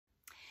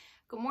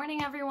Good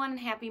morning, everyone, and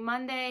happy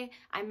Monday.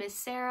 I'm Miss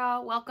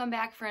Sarah. Welcome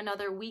back for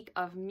another week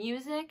of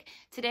music.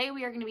 Today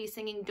we are going to be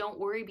singing Don't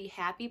Worry, Be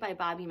Happy by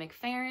Bobby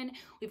McFerrin.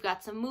 We've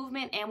got some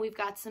movement and we've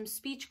got some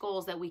speech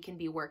goals that we can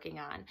be working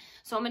on.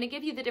 So I'm going to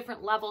give you the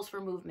different levels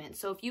for movement.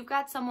 So if you've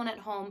got someone at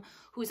home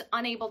who's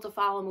unable to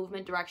follow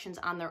movement directions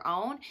on their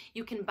own,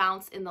 you can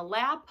bounce in the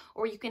lap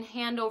or you can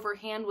hand over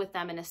hand with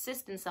them and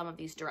assist in some of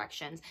these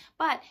directions.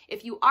 But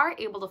if you are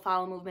able to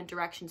follow movement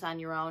directions on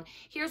your own,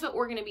 here's what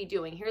we're going to be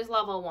doing. Here's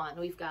level 1.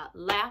 We've got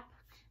lap,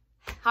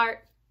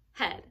 heart,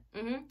 head.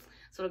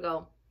 So it'll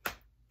go,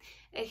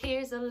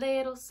 here's a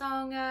little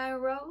song I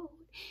wrote.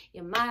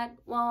 You might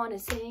want to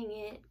sing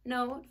it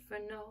note for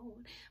note,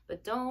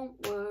 but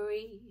don't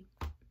worry.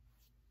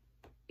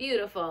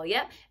 Beautiful.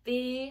 Yep.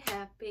 Be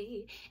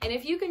happy. And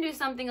if you can do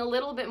something a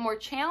little bit more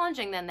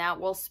challenging than that,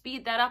 we'll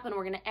speed that up and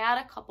we're going to add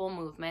a couple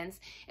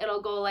movements.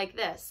 It'll go like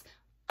this.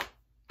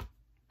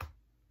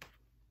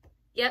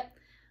 Yep.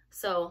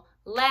 So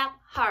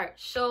lap, heart,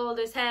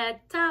 shoulders,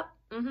 head, top.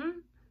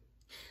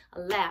 A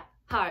lap,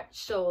 heart,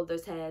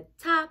 shoulders, head,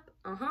 top.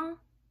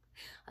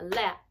 A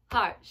lap,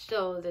 heart,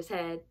 shoulders,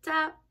 head,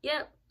 top.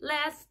 Yep.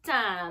 Last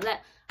time.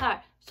 Lap,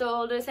 heart,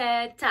 shoulders,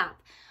 head,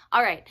 top.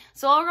 All right.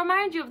 So I'll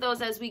remind you of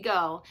those as we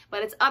go,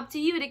 but it's up to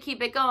you to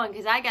keep it going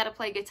because I got to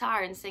play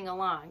guitar and sing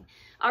along.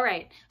 All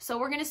right. So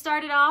we're going to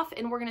start it off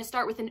and we're going to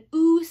start with an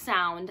ooh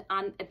sound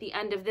at the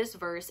end of this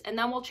verse, and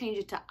then we'll change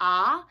it to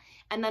ah,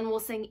 and then we'll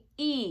sing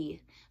e.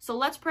 So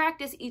let's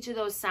practice each of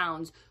those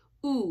sounds.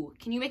 Ooh.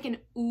 Can you make an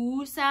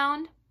ooh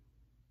sound?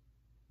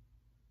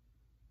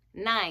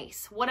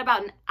 Nice. What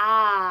about an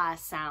ah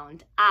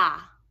sound?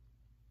 Ah.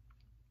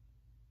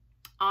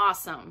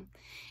 Awesome.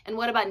 And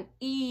what about an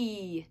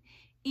e?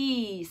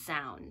 E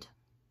sound.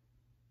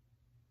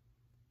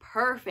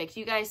 Perfect.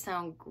 You guys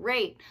sound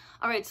great.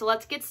 All right, so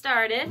let's get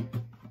started.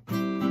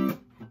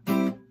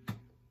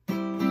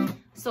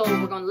 So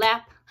we're going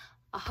lap,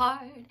 a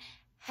heart,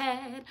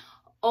 head,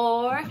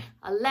 or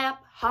a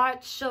lap,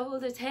 heart,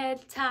 shoulders,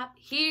 head, top.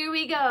 Here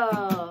we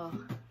go.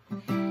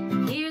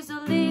 Here's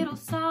a little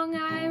song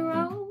I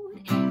wrote.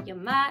 You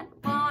might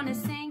want to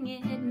sing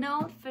it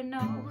note for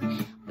note,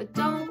 but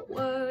don't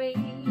worry.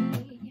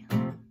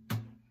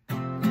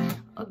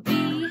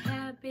 Be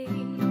happy.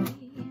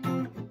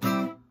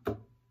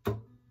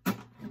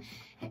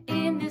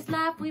 In this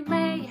life we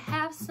may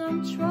have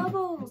some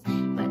troubles,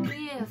 but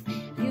if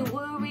you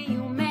worry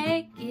you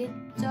make it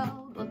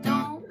double.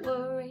 Don't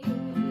worry.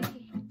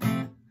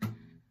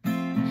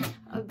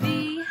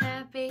 Be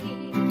happy.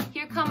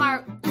 Here come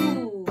our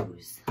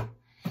oohs.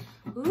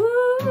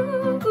 Ooh,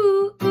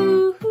 ooh,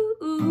 ooh,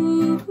 ooh,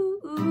 ooh,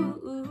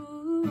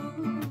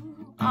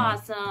 ooh.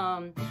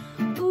 Awesome.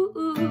 Ooh,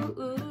 ooh, ooh,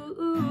 ooh.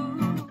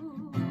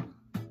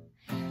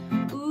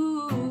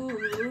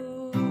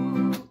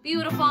 Ooh.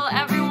 Beautiful,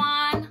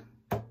 everyone.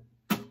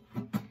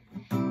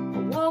 I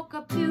woke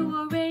up to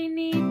a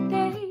rainy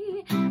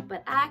day,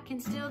 but I can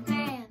still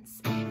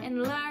dance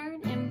and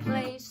learn and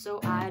play, so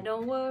I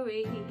don't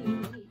worry.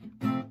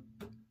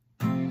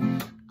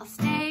 I'll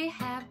stay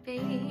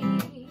happy.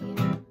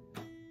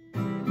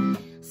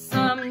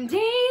 Some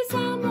days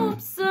I'm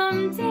up,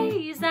 some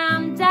days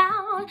I'm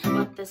down,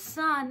 but the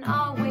sun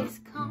always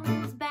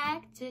comes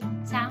back to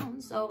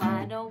town, so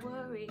I don't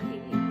worry.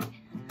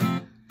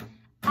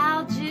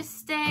 I'll just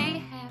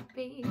stay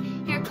happy.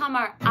 Here come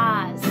our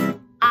ahs.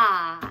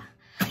 Ah.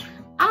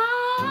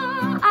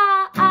 Ah,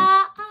 ah,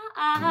 ah, ah,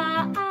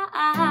 ah,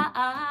 ah,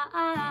 ah,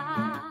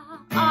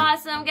 ah.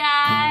 Awesome,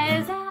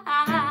 guys. Ah,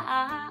 ah,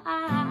 ah,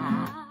 ah.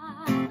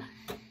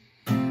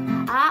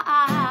 Ah,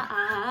 ah,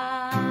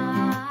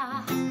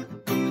 ah.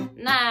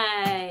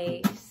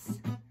 Nice.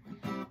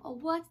 Oh,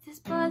 what's this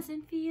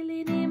buzzing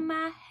feeling in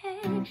my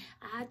head?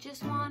 I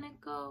just want to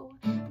go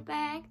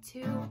back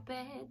to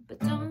bed, but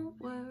don't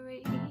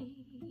worry.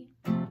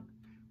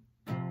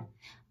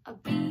 I'll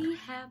be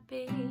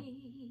happy.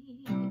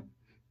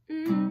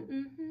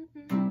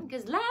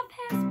 'Cause life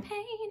has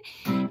pain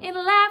and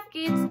life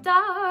gets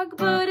dark,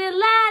 but it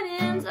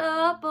lightens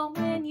up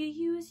when you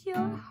use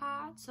your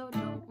heart, so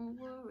don't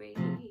worry.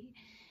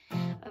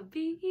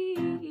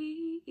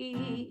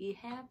 Be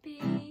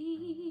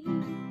happy.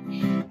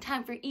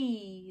 Time for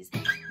ease.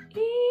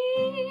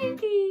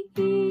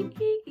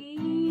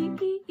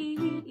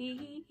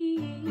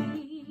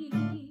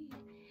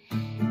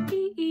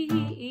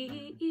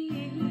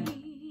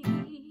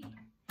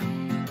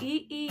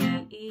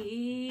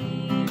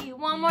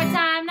 One more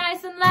time,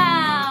 nice and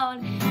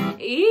loud.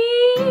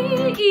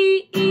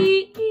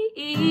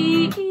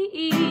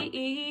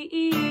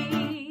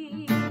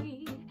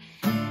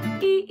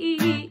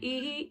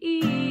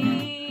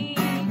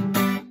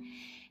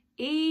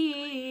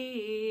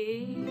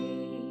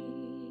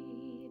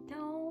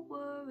 Don't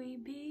worry,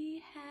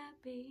 be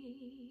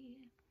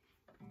happy.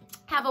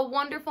 Have a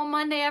wonderful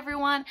Monday,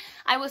 everyone.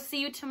 I will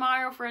see you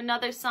tomorrow for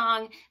another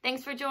song.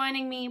 Thanks for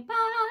joining me.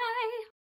 Bye.